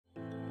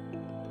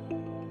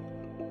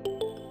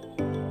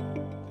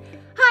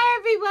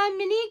everyone,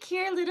 Monique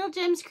here, Little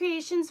Gems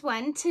Creations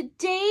 1.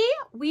 Today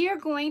we are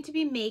going to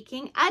be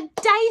making a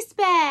dice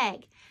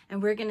bag,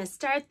 and we're going to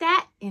start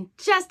that in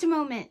just a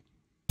moment.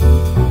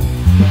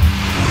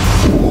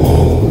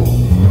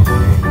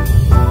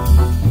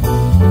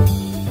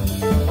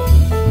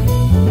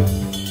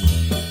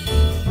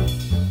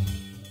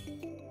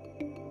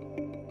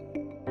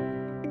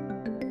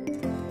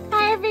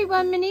 Hi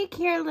everyone, Monique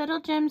here, Little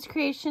Gems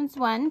Creations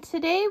 1.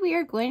 Today we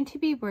are going to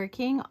be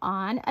working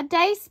on a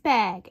dice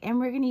bag, and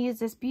we're going to use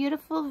this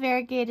beautiful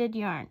variegated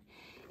yarn.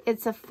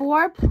 It's a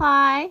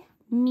 4-ply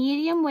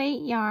medium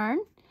weight yarn.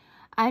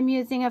 I'm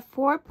using a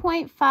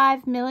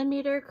 4.5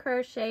 millimeter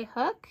crochet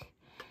hook,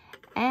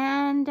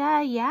 and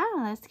yeah,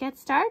 let's get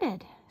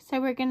started. So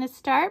we're going to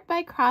start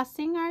by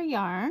crossing our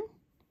yarn,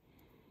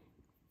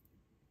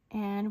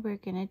 and we're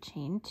going to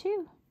chain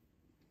 2.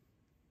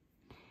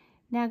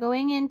 Now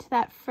going into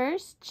that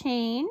first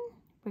chain,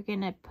 we're going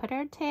to put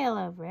our tail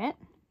over it,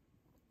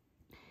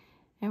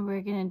 and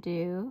we're going to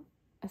do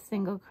a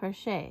single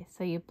crochet.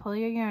 So you pull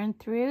your yarn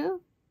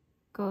through,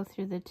 go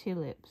through the 2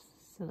 loops.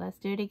 So let's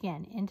do it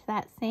again. Into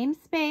that same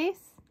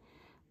space,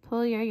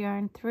 pull your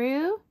yarn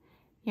through,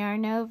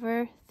 yarn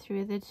over,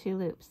 through the 2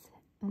 loops.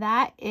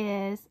 That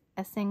is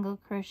a single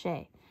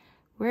crochet.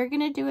 We're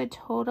going to do a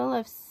total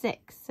of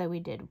 6. So we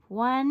did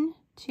 1,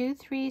 2,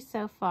 3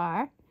 so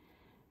far.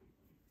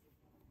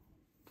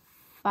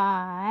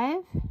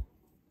 5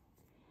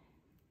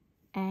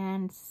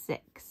 and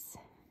 6.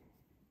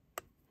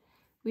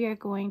 We are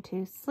going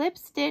to slip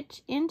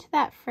stitch into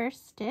that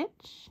first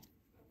stitch,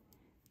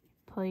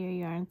 pull your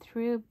yarn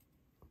through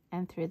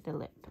and through the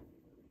loop,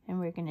 and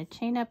we're going to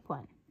chain up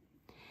 1.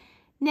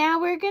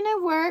 Now we're going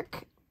to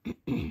work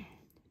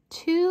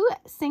 2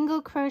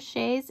 single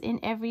crochets in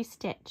every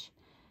stitch.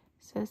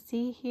 So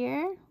see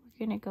here,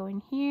 we're going to go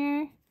in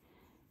here,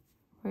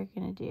 we're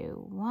going to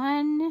do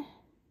 1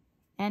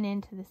 and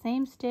into the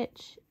same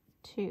stitch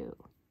 2.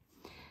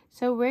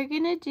 So we're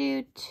going to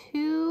do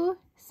 2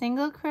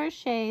 single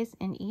crochets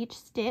in each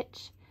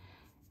stitch,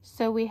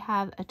 so we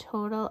have a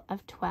total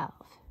of 12.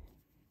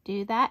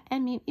 Do that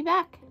and meet me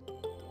back.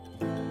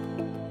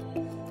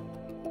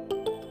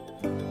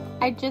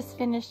 I just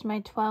finished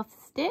my 12th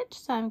stitch,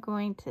 so I'm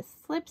going to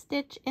slip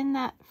stitch in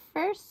that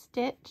first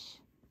stitch,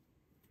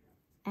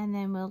 and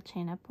then we'll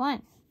chain up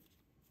 1.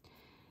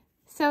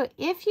 So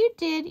if you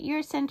did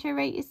your center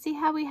right, you see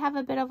how we have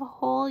a bit of a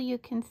hole? You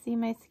can see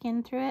my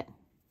skin through it.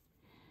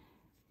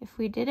 If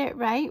we did it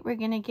right, we're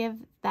going to give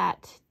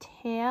that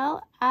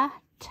tail a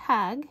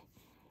tug,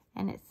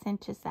 and it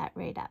cinches that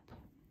right up.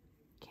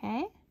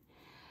 Okay?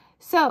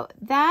 So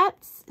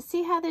that's,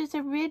 see how there's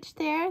a ridge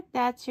there?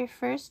 That's your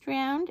first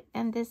round,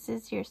 and this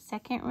is your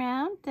second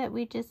round that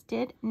we just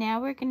did. Now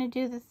we're going to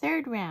do the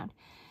third round.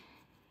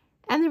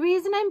 And the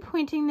reason I'm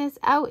pointing this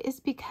out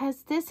is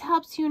because this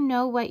helps you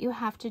know what you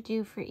have to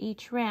do for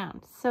each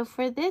round. So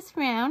for this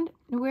round,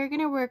 we're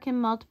going to work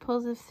in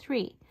multiples of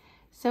 3.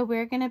 So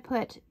we're going to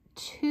put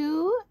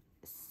 2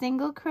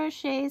 single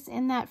crochets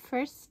in that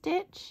first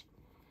stitch,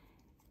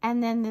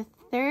 and then the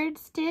third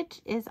stitch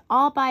is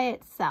all by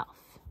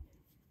itself.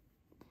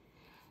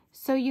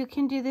 So you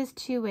can do this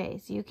 2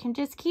 ways. You can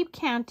just keep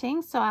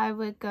counting. So I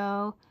would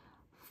go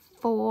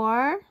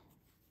 4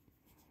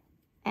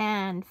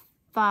 and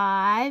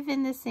 5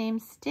 in the same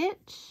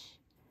stitch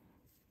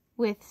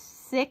with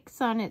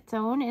 6 on its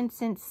own, and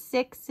since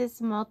 6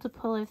 is a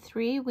multiple of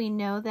 3, we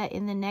know that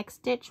in the next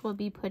stitch we'll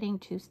be putting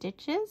 2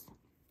 stitches.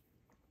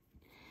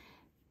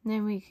 And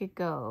then we could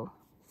go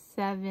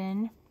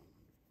 7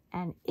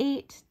 and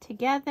 8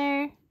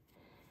 together,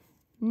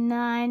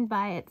 9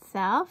 by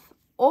itself,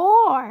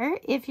 or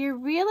if you're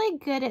really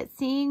good at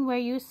seeing where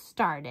you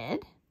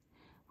started,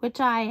 which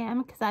I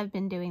am because I've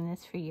been doing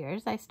this for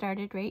years, I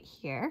started right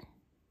here.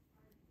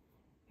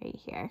 Right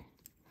here,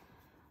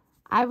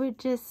 I would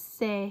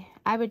just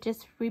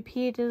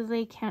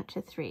repeatedly count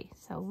to 3.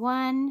 So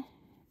 1,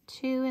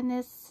 2 in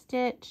this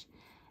stitch,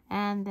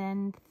 and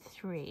then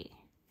 3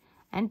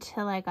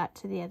 until I got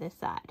to the other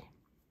side.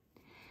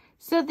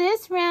 So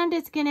this round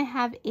is going to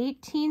have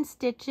 18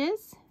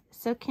 stitches.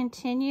 So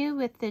continue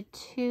with the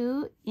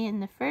 2 in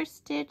the first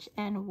stitch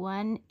and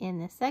 1 in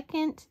the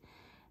second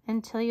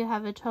until you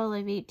have a total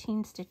of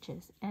 18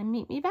 stitches, and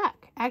meet me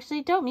back.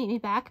 Actually, don't meet me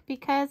back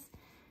because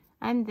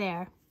I'm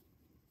there.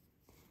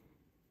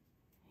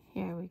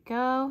 Here we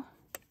go.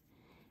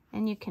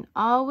 And you can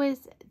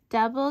always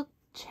double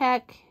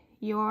check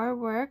your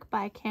work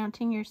by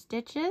counting your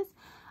stitches.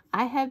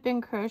 I have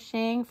been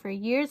crocheting for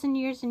years and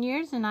years and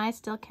years, and I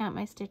still count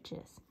my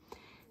stitches.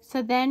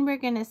 So then we're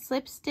going to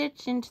slip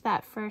stitch into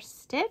that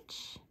first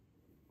stitch.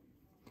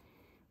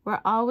 We're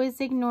always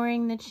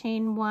ignoring the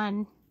chain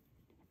 1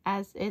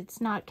 as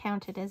it's not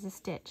counted as a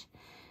stitch.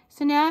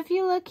 So now if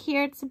you look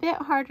here, it's a bit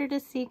harder to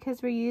see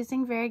because we're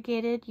using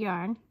variegated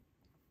yarn,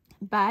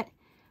 but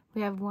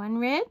we have 1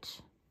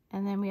 ridge,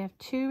 and then we have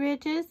 2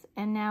 ridges,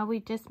 and now we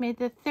just made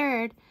the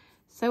 3rd.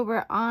 So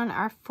we're on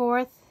our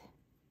 4th,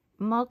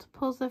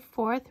 multiples of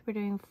 4th. We're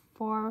doing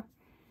 4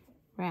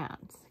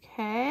 rounds,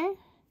 okay?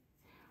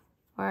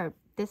 Or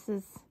this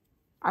is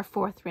our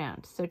 4th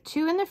round. So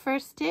 2 in the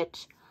first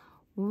stitch,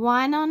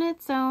 1 on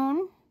its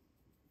own,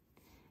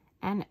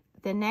 and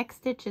the next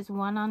stitch is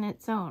 1 on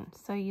its own.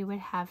 So you would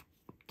have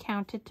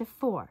counted to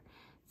 4.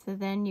 So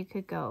then you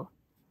could go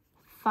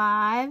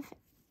 5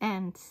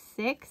 and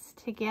 6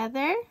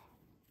 together,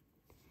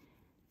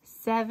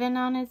 7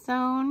 on its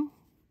own,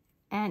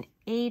 and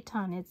 8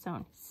 on its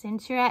own.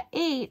 Since you're at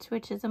 8,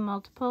 which is a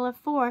multiple of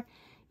 4,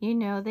 you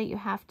know that you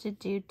have to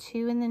do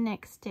 2 in the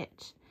next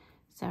stitch.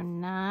 So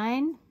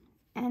 9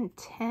 and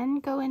 10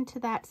 go into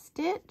that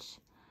stitch.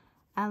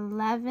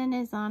 11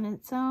 is on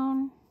its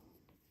own.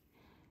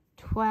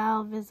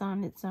 12 is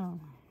on its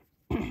own.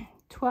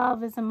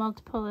 12 is a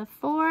multiple of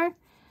 4.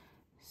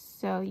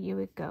 So you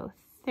would go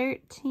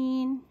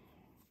 13,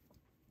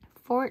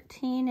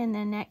 14 in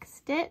the next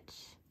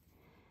stitch.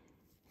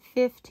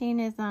 15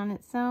 is on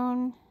its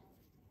own.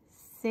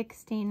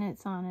 16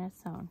 is on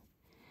its own.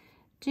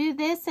 Do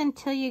this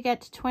until you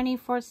get to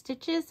 24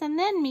 stitches and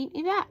then meet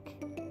me back.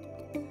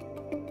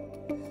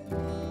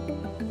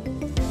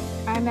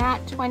 I'm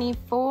at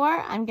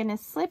 24. I'm going to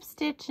slip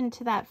stitch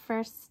into that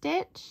first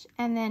stitch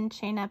and then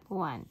chain up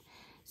 1.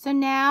 So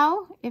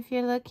now if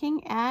you're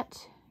looking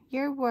at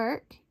your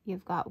work,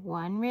 you've got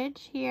 1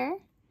 ridge here,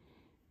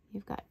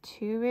 you've got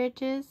 2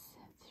 ridges,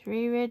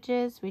 3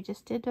 ridges, we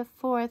just did a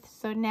 4th,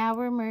 so now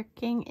we're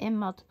working in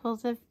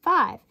multiples of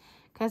 5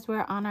 because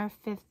we're on our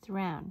 5th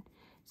round.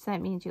 So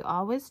that means you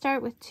always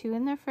start with 2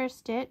 in the first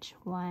stitch.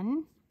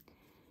 1,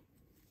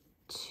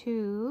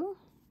 2,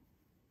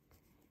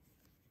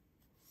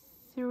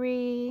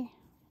 3,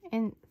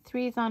 and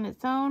 3 is on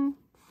its own,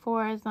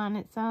 4 is on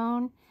its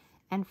own,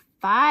 and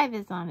 5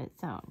 is on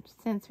its own.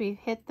 Since we've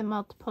hit the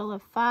multiple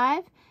of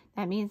 5,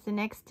 that means the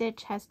next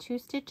stitch has 2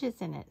 stitches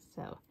in it.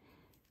 So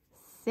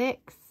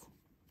 6,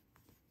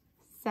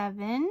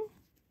 7,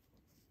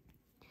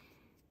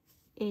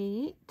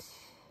 8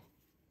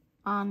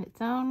 on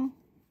its own,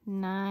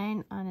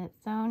 9 on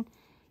its own,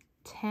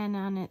 10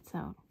 on its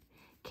own.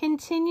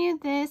 Continue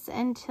this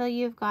until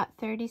you've got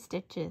 30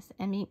 stitches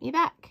and meet me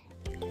back.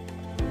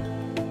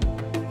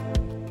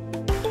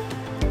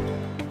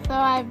 So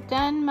I've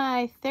done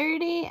my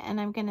 30 and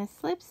I'm going to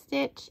slip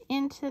stitch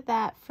into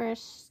that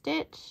first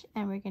stitch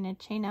and we're going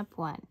to chain up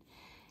 1.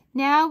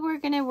 Now we're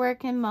going to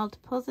work in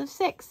multiples of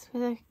 6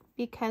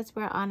 because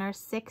we're on our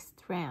 6th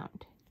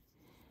round.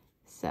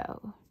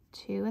 So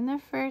 2 in the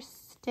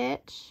first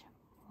stitch,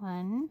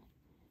 1,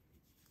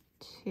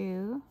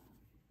 2,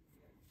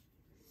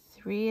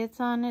 3 is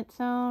on its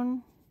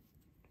own,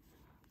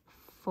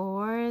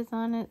 4 is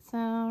on its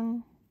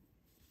own,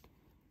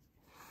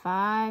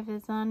 5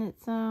 is on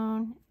its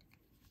own,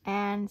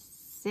 and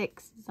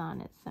 6 is on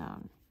its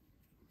own.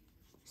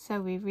 So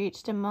we've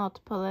reached a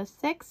multiple of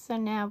 6, so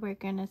now we're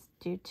going to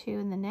do 2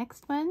 in the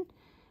next one.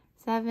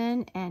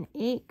 7 and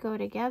 8 go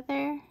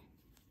together.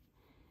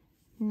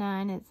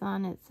 9 is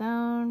on its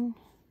own.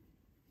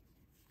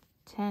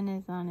 10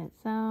 is on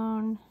its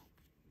own.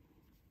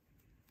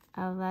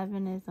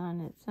 11 is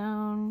on its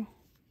own.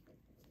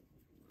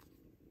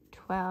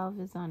 12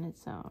 is on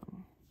its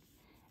own.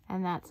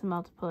 And that's a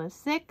multiple of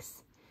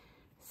 6.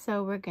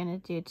 So we're going to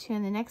do 2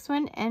 in the next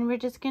one, and we're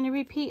just going to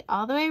repeat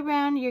all the way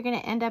around. You're going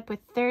to end up with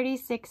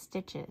 36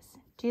 stitches.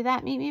 Do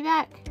that, meet me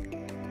back.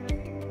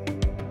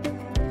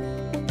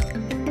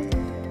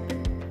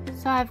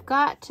 So I've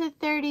got to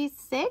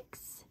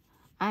 36.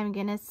 I'm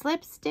going to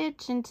slip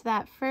stitch into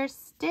that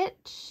first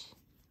stitch.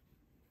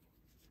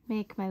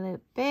 Make my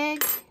loop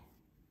big.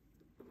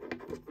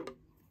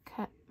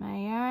 Cut my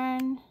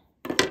yarn.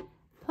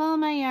 Pull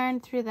my yarn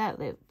through that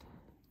loop.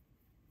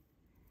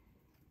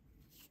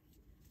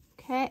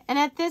 Okay, and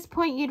at this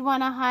point you'd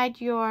want to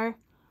hide your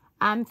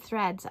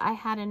threads. I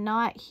had a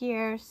knot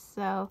here,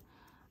 so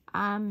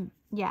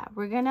yeah,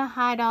 we're gonna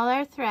hide all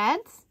our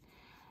threads,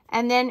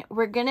 and then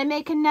we're gonna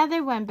make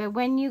another one. But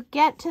when you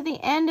get to the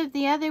end of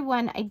the other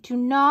one, I do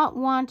not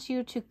want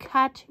you to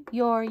cut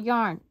your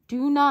yarn.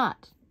 Do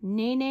not,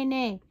 nay, nay,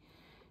 nay,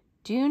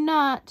 do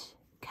not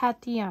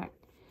cut the yarn.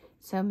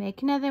 So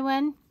make another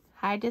one,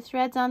 hide the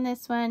threads on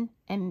this one,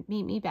 and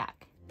meet me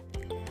back.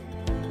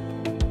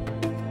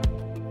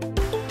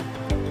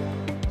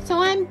 So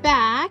I'm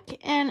back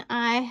and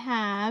I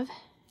have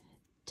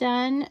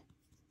done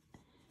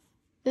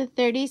the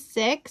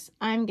 36.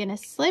 I'm going to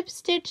slip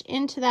stitch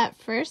into that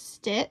first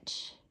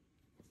stitch.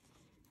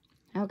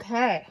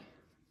 Okay.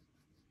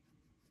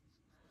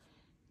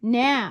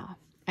 Now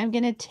I'm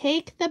going to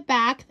take the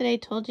back that I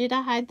told you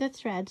to hide the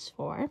threads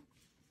for.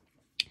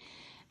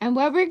 And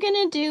what we're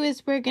going to do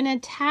is we're going to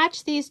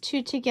attach these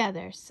two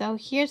together. So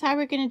here's how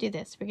we're going to do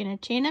this. We're going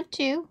to chain up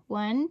 2,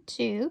 1,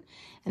 2,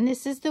 and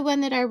this is the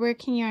one that our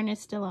working yarn is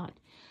still on.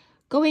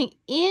 Going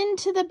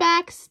into the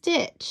back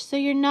stitch. So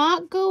you're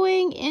not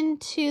going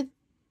into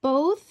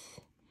both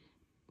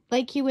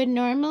like you would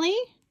normally.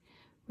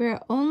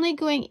 We're only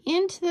going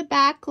into the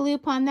back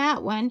loop on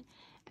that one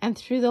and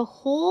through the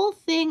whole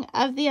thing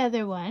of the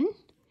other one.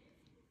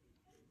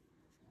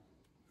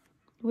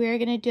 We're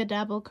going to do a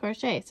double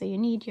crochet, so you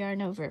need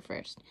yarn over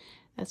first.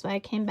 That's why I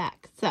came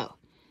back. So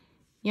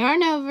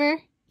yarn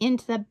over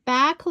into the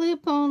back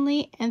loop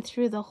only and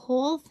through the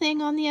whole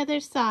thing on the other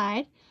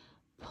side.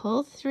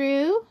 Pull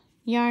through,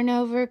 yarn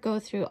over, go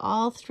through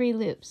all 3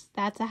 loops.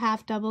 That's a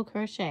half double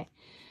crochet.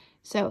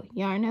 So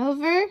yarn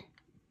over,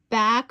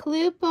 back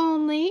loop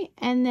only,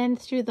 and then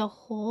through the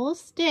whole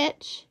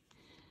stitch,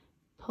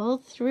 pull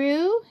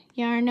through,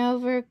 yarn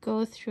over,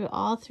 go through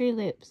all 3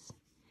 loops.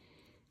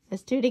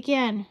 Let's do it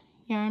again.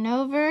 Yarn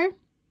over,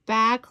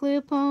 back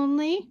loop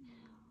only,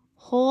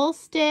 whole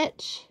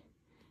stitch,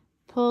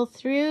 pull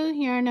through,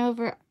 yarn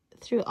over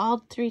through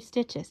all 3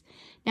 stitches.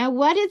 Now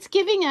what it's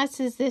giving us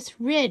is this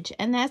ridge,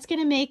 and that's going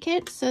to make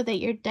it so that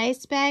your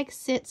dice bag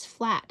sits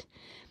flat.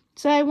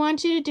 So I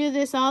want you to do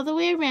this all the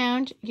way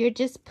around. You're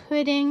just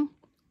putting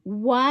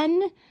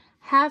 1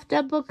 half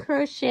double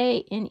crochet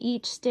in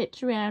each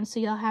stitch around, so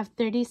you'll have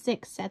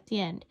 36 at the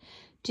end.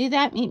 Do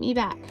that, meet me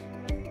back.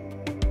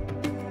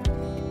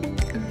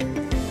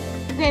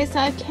 Okay, so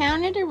I've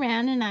counted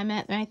around and I'm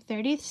at my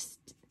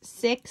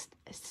 36th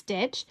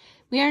stitch.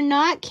 We are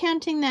not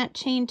counting that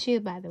chain 2,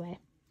 by the way.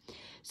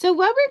 So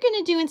what we're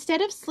going to do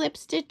instead of slip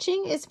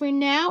stitching is we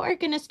now are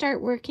going to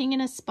start working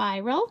in a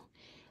spiral.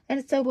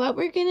 And so what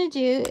we're going to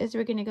do is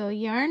we're going to go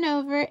yarn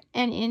over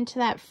and into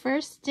that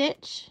first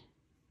stitch.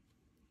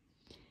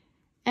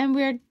 And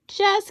we're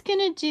just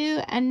going to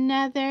do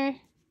another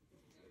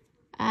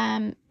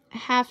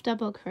half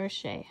double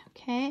crochet,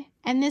 okay?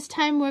 And this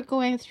time we're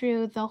going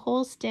through the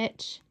whole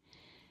stitch.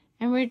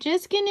 And we're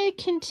just going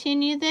to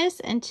continue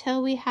this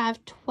until we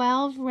have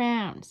 12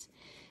 rounds.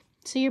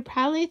 So you're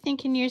probably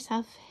thinking to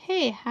yourself,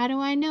 hey, how do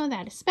I know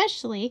that?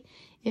 Especially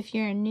if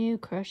you're a new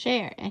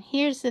crocheter. And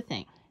here's the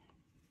thing.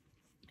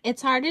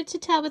 It's harder to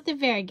tell with the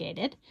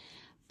variegated,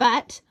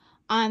 but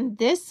on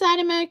this side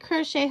of my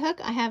crochet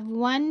hook, I have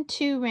 1,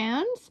 2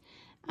 rounds.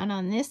 And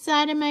on this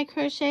side of my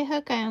crochet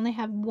hook, I only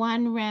have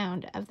 1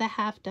 round of the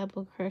half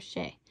double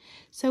crochet.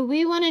 So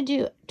we want to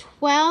do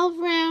 12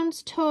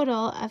 rounds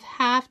total of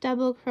half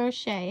double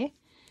crochet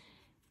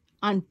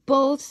on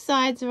both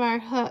sides of our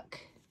hook.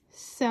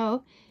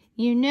 So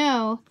you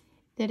know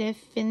that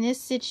if in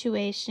this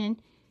situation,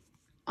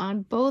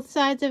 on both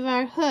sides of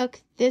our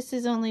hook, this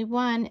is only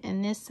 1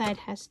 and this side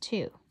has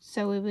 2.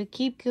 So we would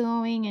keep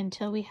going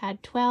until we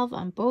had 12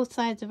 on both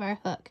sides of our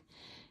hook.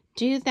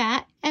 Do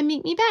that and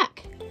meet me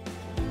back.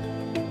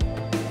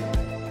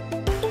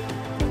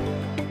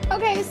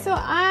 Okay, so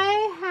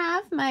I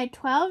have my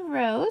 12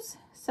 rows,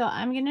 so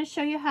I'm going to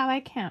show you how I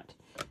count.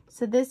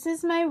 So this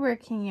is my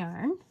working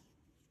yarn.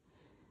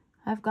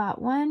 I've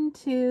got 1,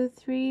 2,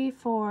 3,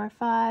 4,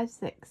 5,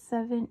 6,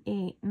 7,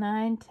 8,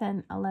 9,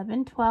 10,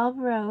 11, 12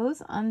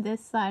 rows on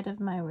this side of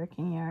my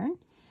working yarn.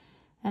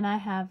 And I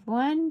have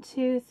 1,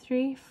 2,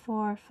 3,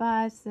 4,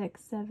 5,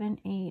 6, 7,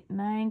 8,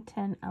 9,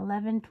 10,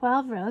 11,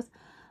 12 rows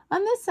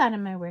on this side of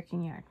my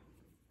working yarn.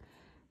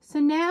 So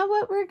now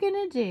what we're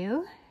going to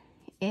do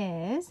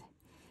is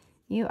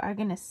you are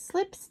going to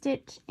slip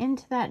stitch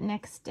into that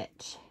next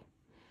stitch.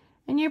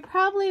 And you're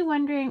probably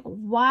wondering,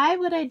 why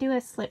would I do a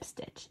slip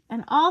stitch?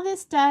 And all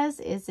this does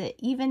is it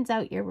evens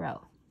out your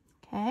row.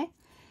 Okay,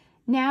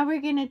 now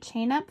we're going to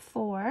chain up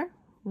 4.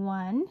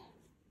 1,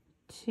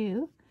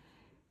 2,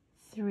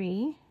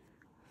 3,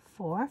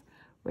 4.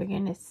 We're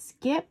going to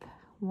skip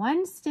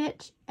 1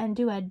 stitch and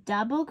do a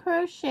double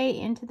crochet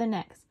into the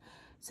next.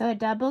 So a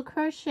double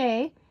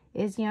crochet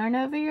is yarn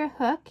over your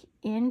hook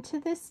into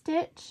the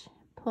stitch,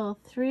 pull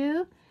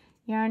through,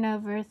 yarn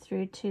over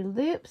through 2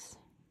 loops,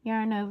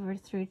 yarn over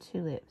through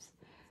 2 loops.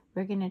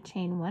 We're going to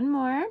chain 1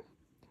 more,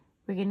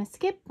 we're going to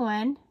skip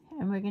 1,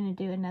 and we're going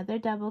to do another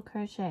double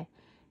crochet.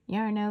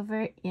 Yarn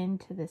over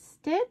into the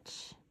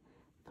stitch,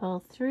 pull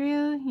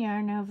through,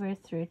 yarn over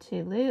through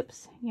 2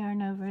 loops,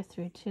 yarn over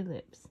through 2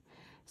 loops.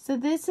 So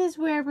this is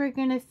where we're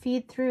going to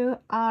feed through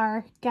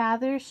our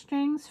gather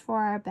strings for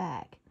our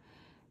bag.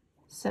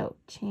 So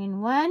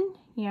chain 1,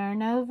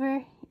 yarn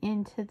over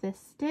into the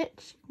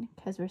stitch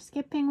because we're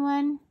skipping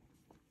 1,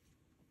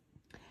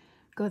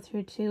 go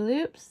through 2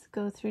 loops,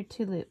 go through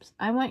 2 loops.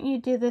 I want you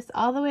to do this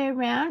all the way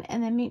around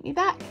and then meet me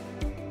back.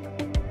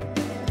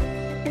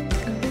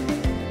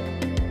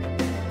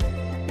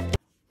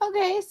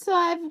 Okay, so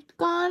I've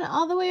gone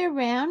all the way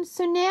around.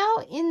 So now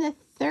in the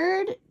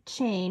 3rd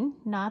chain,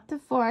 not the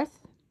 4th,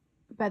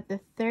 but the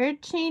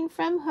 3rd chain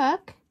from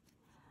hook,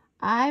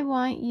 I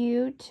want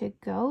you to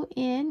go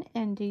in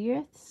and do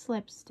your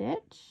slip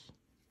stitch.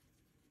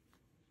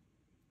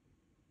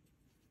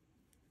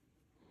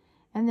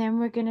 And then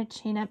we're going to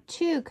chain up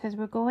 2 because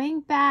we're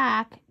going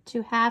back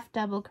to half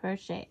double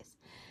crochets.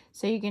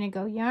 So you're going to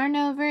go yarn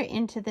over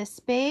into the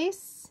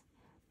space,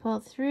 pull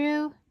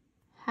through,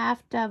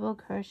 half double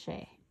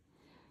crochet.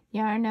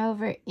 Yarn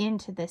over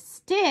into the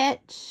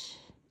stitch.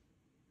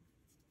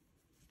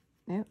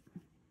 Nope.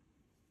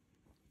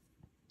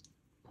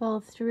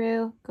 Pull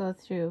through, go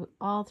through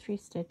all 3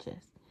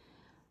 stitches.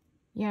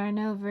 Yarn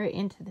over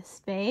into the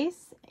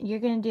space. You're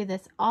going to do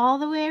this all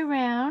the way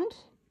around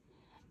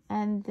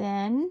and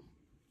then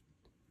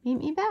meet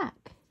me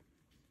back.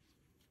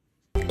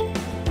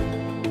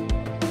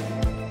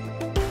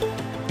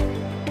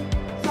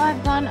 So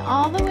I've gone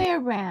all the way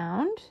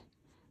around.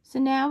 So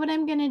now what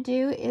I'm going to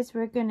do is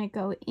we're going to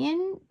go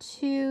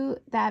into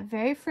that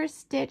very first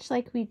stitch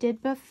like we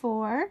did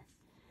before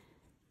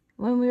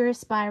when we were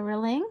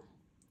spiraling,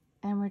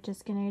 and we're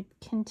just going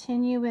to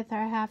continue with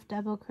our half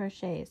double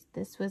crochets.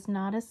 This was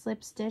not a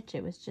slip stitch,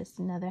 it was just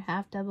another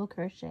half double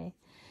crochet.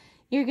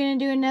 You're going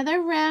to do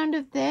another round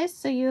of this,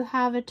 so you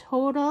have a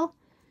total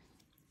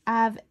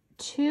of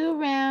 2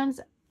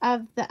 rounds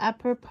of the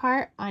upper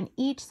part on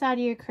each side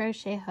of your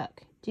crochet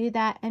hook. Do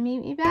that and meet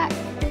me back.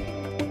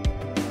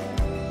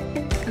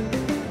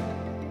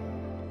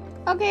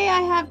 Okay, I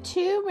have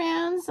 2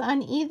 rounds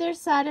on either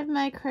side of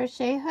my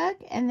crochet hook,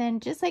 and then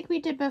just like we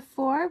did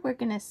before, we're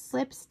going to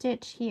slip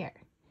stitch here.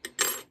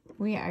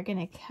 We are going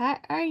to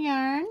cut our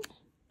yarn,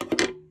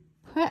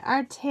 put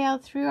our tail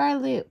through our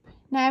loop.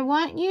 Now I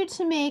want you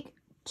to make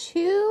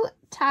 2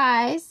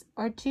 ties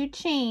or 2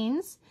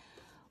 chains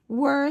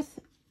worth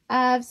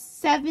of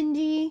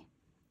 70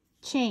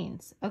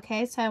 chains.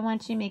 Okay, so I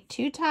want you to make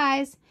 2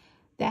 ties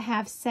that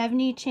have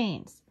 70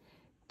 chains.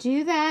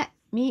 Do that.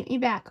 Meet me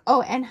back.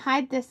 Oh, and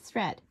hide this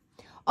thread.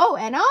 Oh,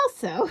 and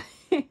also,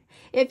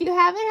 if you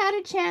haven't had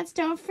a chance,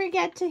 don't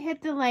forget to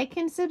hit the like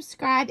and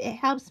subscribe. It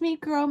helps me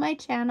grow my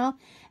channel.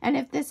 And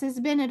if this has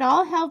been at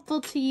all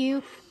helpful to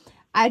you,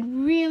 I'd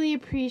really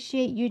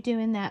appreciate you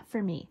doing that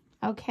for me.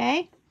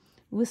 Okay?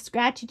 We'll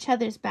scratch each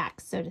other's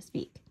backs, so to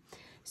speak.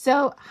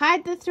 So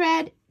hide the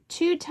thread,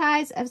 2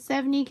 ties of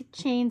 70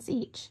 chains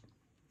each.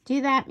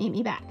 Do that. Meet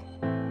me back.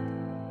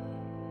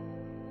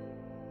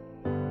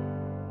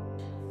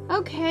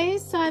 Okay,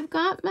 so I've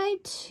got my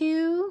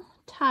 2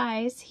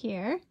 ties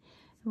here.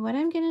 And what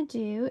I'm going to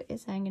do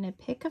is I'm going to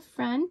pick a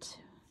front.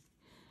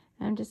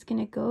 I'm just going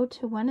to go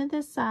to one of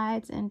the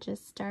sides and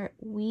just start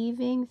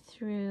weaving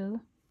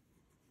through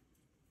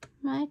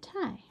my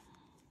tie.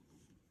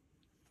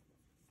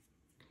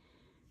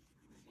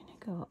 We're going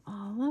to go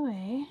all the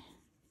way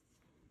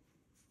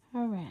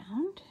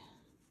around.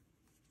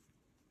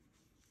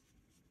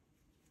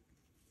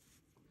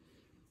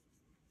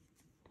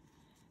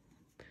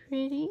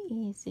 Pretty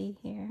easy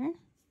here.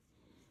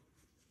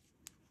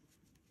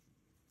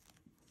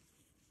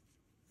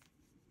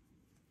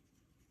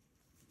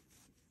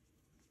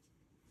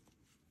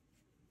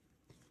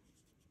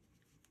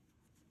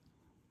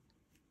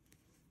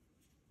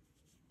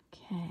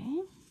 Okay.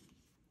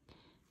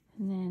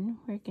 And then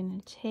we're going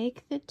to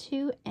take the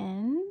 2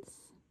 ends.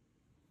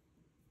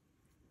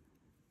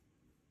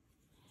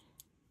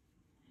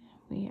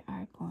 We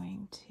are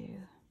going to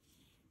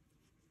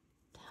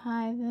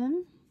tie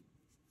them.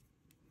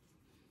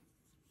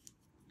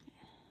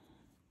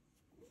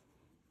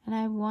 And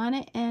I want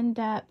to end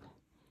up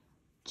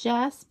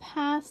just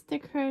past the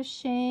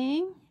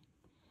crocheting,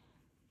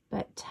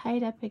 but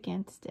tight up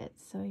against it.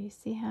 So you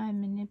see how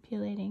I'm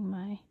manipulating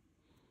my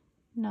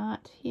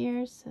knot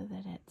here so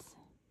that it's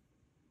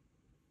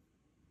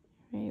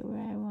right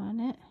where I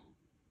want it.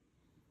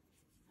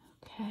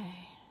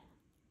 Okay.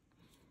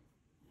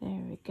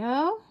 There we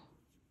go.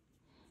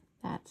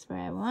 That's where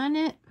I want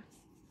it.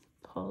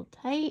 Pull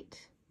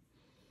tight.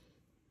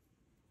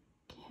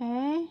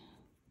 Okay.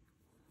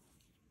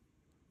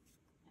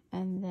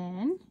 And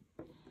then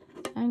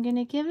I'm going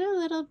to give it a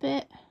little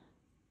bit,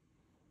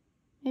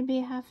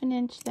 maybe ½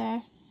 inch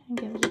there, and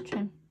give it a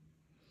trim.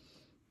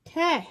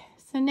 Okay,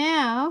 so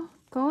now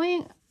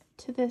going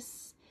to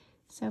this,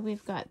 so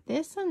we've got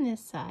this on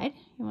this side.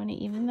 You want to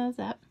even those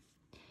up.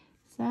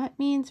 So that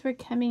means we're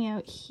coming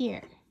out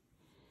here.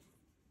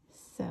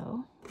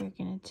 So we're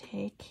going to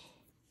take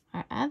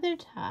our other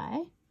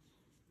tie.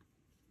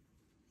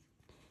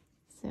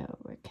 So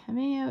we're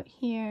coming out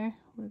here,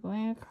 we're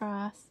going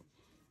across.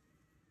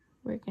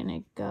 We're going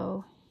to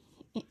go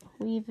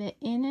weave it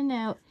in and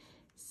out.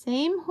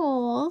 Same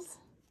holes,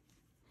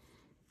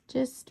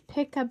 just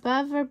pick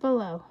above or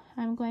below.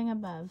 I'm going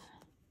above.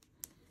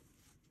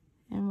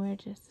 And we're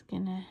just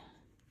going to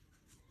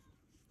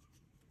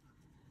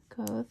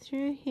go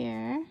through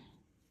here.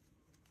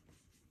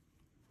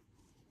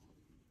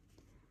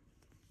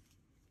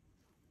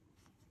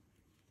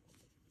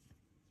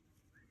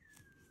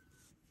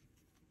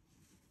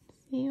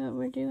 See what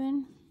we're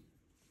doing?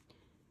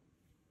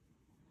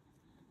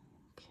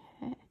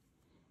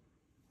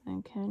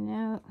 I'm coming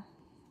out,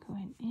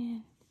 going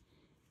in,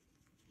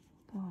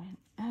 going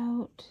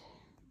out,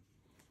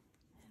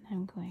 and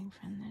I'm going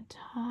from the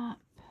top.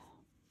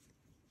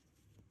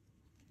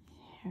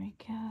 There we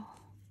go.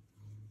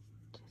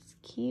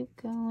 Just keep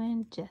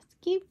going, just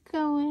keep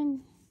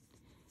going.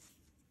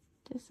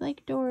 Just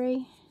like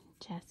Dory,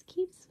 just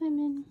keep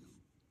swimming.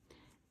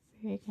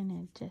 We're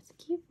gonna just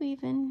keep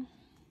weaving.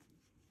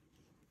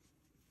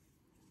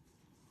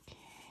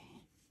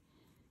 Okay,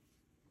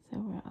 so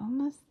we're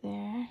almost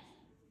there.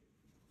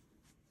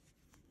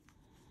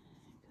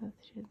 Go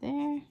through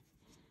there,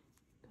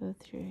 go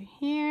through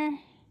here,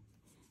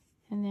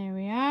 and there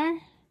we are.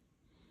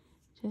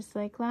 Just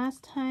like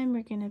last time,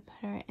 we're going to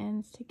put our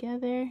ends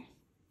together.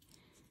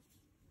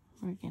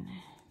 We're going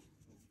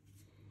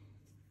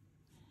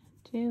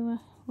to do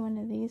one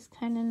of these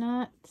kind of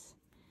knots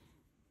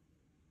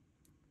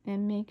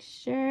and make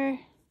sure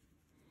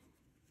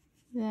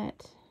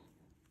that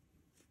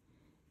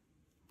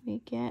we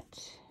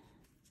get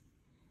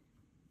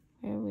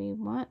where we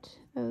want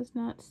those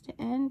knots to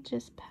end,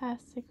 just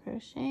past the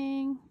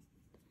crocheting.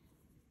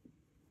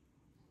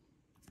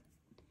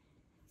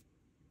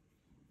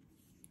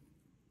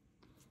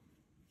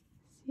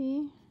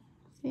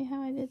 See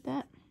how I did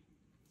that?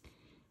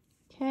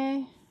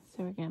 Okay,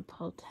 so we're going to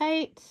pull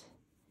tight,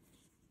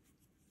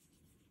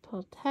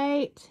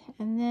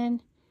 and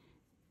then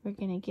we're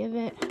going to give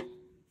it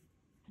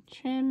a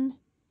trim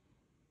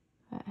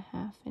about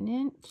 1/2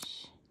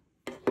 inch.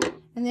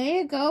 And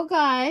there you go,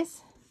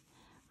 guys.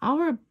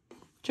 Our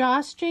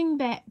drawstring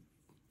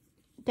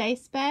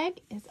dice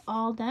bag is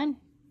all done.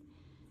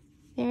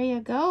 There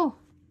you go.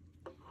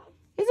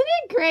 Isn't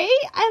it great?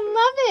 I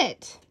love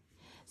it.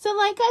 So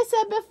like I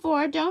said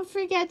before, don't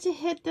forget to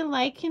hit the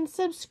like and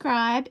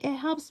subscribe. It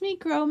helps me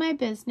grow my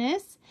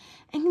business.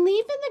 And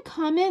leave in the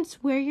comments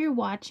where you're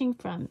watching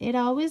from. It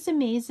always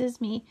amazes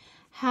me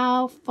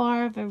how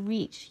far of a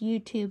reach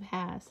YouTube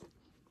has.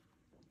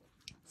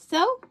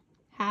 So,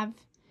 have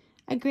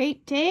a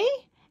great day,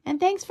 and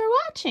thanks for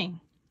watching.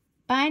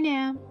 Bye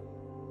now.